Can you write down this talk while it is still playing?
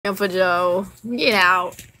Uncle Joe. Get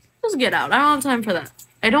out. Just get out. I don't have time for that.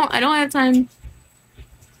 I don't have time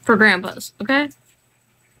for grandpas, okay?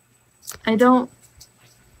 I don't,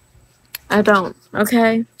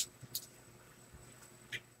 okay?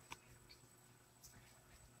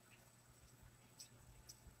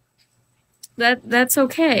 That's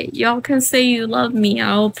okay. Y'all can say you love me.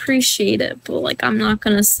 I'll appreciate it. But, like, I'm not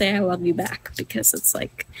gonna say I love you back because it's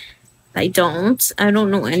like, I don't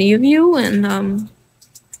know any of you, and,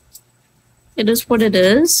 it is what it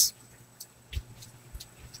is.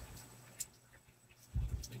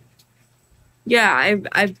 Yeah,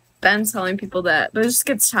 I've been telling people that, but it just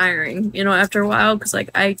gets tiring, you know, after a while, because, like,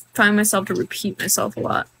 I find myself to repeat myself a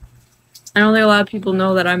lot. I don't think a lot of people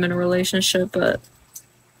know that I'm in a relationship, but...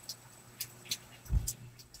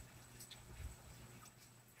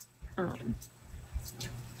 Okay.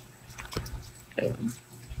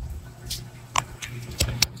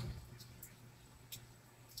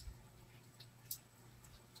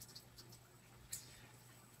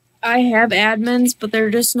 I have admins, but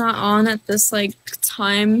they're just not on at this, like,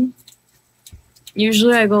 time.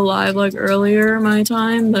 Usually I go live, like, earlier my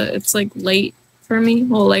time, but it's, like, late for me.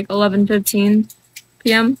 Well, like, 11:15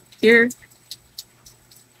 p.m. here.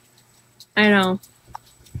 I know.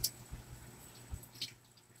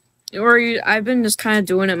 Or I've been just kind of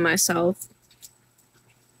doing it myself.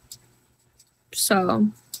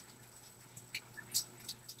 So...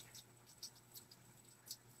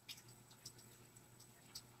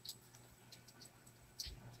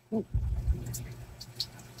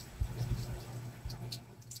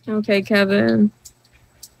 Okay, Kevin.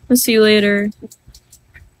 I'll see you later.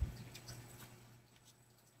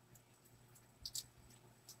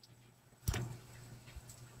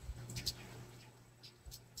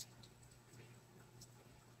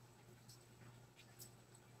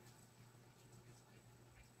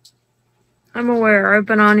 I'm aware. I've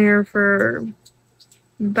been on here for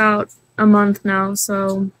about a month now,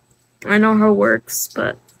 so I know how it works,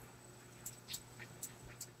 but...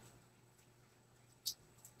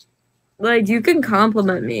 Like, you can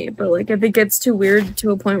compliment me, but, like, if it gets too weird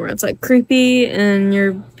to a point where it's, like, creepy and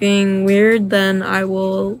you're being weird, then I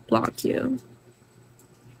will block you.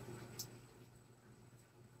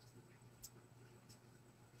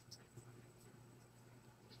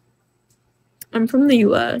 I'm from the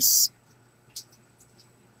US.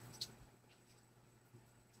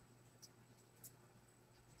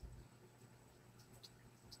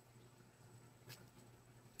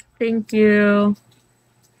 Thank you.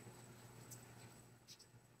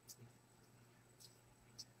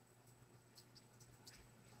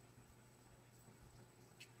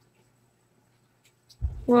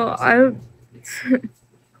 Well,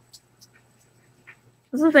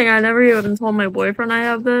 That's the thing, I never even told my boyfriend I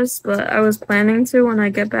have this, but I was planning to when I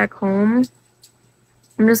get back home.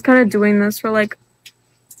 I'm just kind of doing this for, like,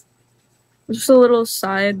 just a little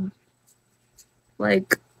side,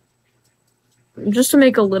 like, just to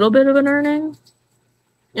make a little bit of an earning.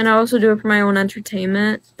 And I also do it for my own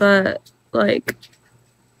entertainment, but, like...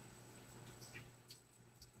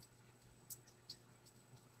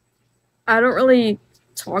 I don't really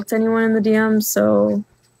talk to anyone in the DMs, so...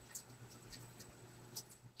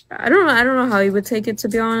 I don't know how he would take it, to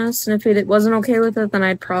be honest, and if he wasn't okay with it, then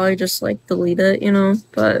I'd probably just, like, delete it, you know,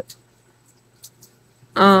 but...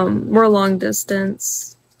 we're long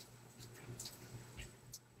distance.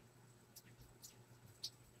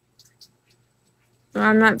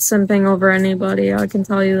 I'm not simping over anybody, I can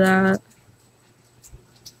tell you that.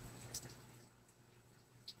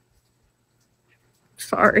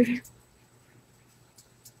 Sorry.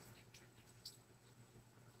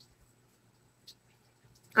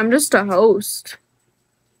 I'm just a host.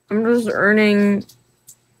 I'm just earning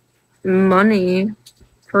money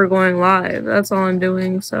for going live. That's all I'm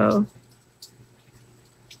doing, so...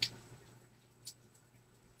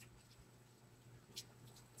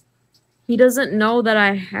 He doesn't know that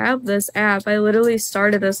I have this app. I literally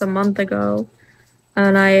started this a month ago.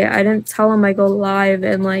 And I didn't tell him I go live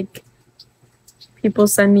and, like, people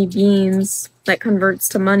send me beans that converts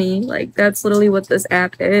to money. Like, that's literally what this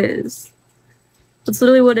app is. That's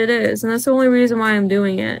literally what it is. And that's the only reason why I'm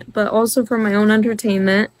doing it. But also for my own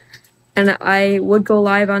entertainment. And I would go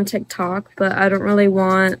live on TikTok, but I don't really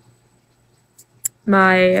want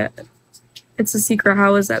my... It's a secret.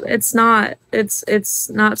 How is that? It's not. It's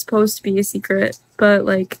not supposed to be a secret. But,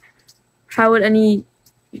 like, how would any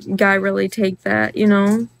guy really take that, you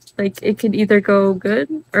know? Like, it could either go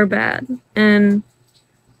good or bad. And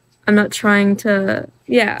I'm not trying to...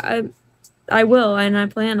 Yeah, I will, and I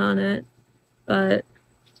plan on it. But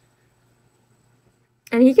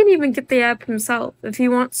And he can even get the app himself. If he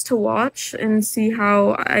wants to watch and see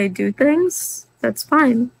how I do things, that's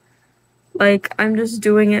fine. Like, I'm just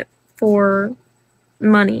doing it for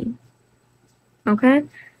money. Okay?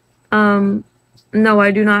 No,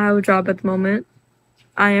 I do not have a job at the moment.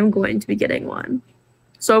 I am going to be getting one.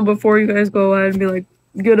 So before you guys go ahead and be like,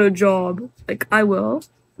 get a job, like, I will.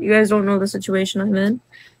 You guys don't know the situation I'm in,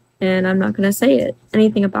 and I'm not gonna say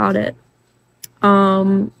anything about it.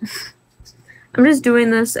 I'm just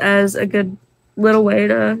doing this as a good little way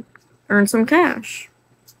to earn some cash.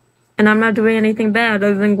 And I'm not doing anything bad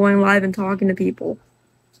other than going live and talking to people.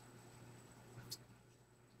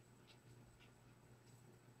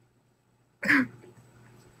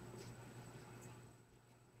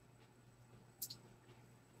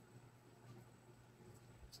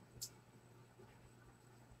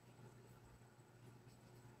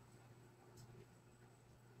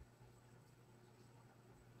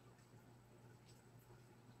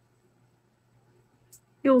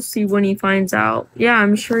 You'll see when he finds out. Yeah,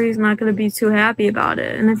 I'm sure he's not gonna be too happy about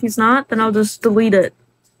it. And if he's not, then I'll just delete it.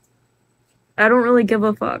 I don't really give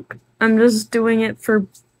a fuck. I'm just doing it for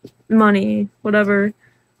money, whatever.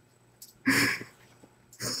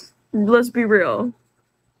 Let's be real.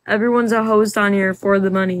 Everyone's a host on here for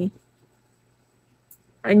the money.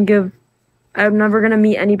 I'm never gonna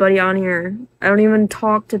meet anybody on here. I don't even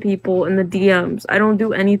talk to people in the DMs. I don't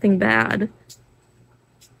do anything bad.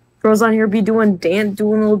 Girls on here be doing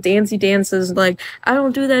little dancey dances. Like, I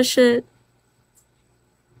don't do that shit.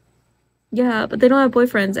 Yeah, but they don't have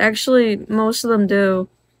boyfriends. Actually, most of them do.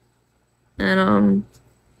 And,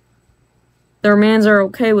 their mans are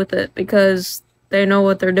okay with it because they know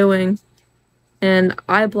what they're doing. And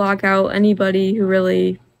I block out anybody who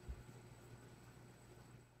really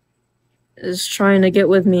is trying to get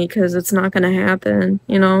with me because it's not gonna happen,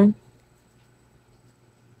 you know?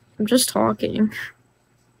 I'm just talking.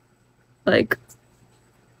 Like,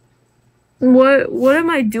 what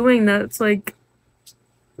am I doing that's, like,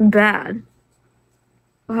 bad?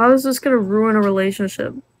 How is this gonna ruin a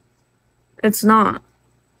relationship? It's not.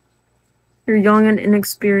 You're young and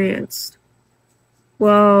inexperienced.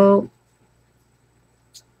 Well,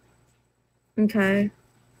 okay.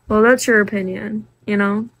 Well, that's your opinion, you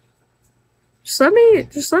know? Just let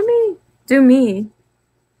me do me.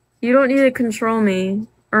 You don't need to control me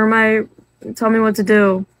or tell me what to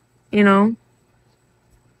do, you know?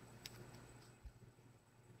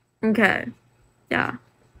 Okay. Yeah.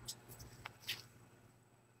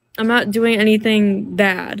 I'm not doing anything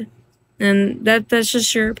bad. And that's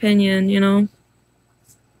just your opinion, you know?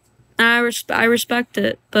 I respect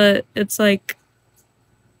it, but it's like,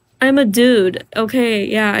 I'm a dude. Okay,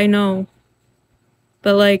 yeah, I know.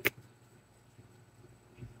 But like,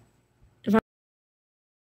 if I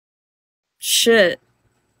shit,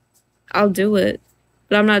 I'll do it.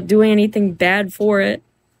 But I'm not doing anything bad for it.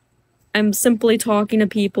 I'm simply talking to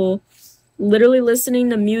people, literally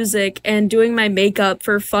listening to music and doing my makeup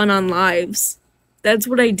for fun on lives. That's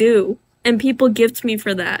what I do. And people gift me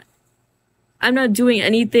for that. I'm not doing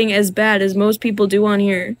anything as bad as most people do on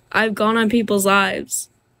here. I've gone on people's lives.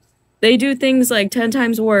 They do things like 10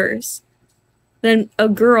 times worse than a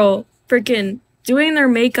girl freaking doing their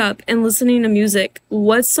makeup and listening to music.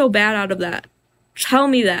 What's so bad out of that? Tell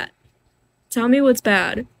me that. Tell me what's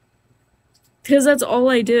bad. Because that's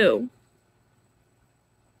all I do.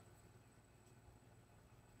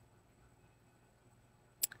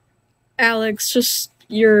 Alex,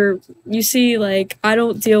 you see, like, I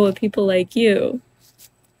don't deal with people like you.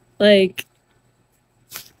 Like,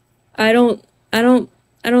 I don't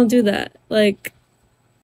do that. Like,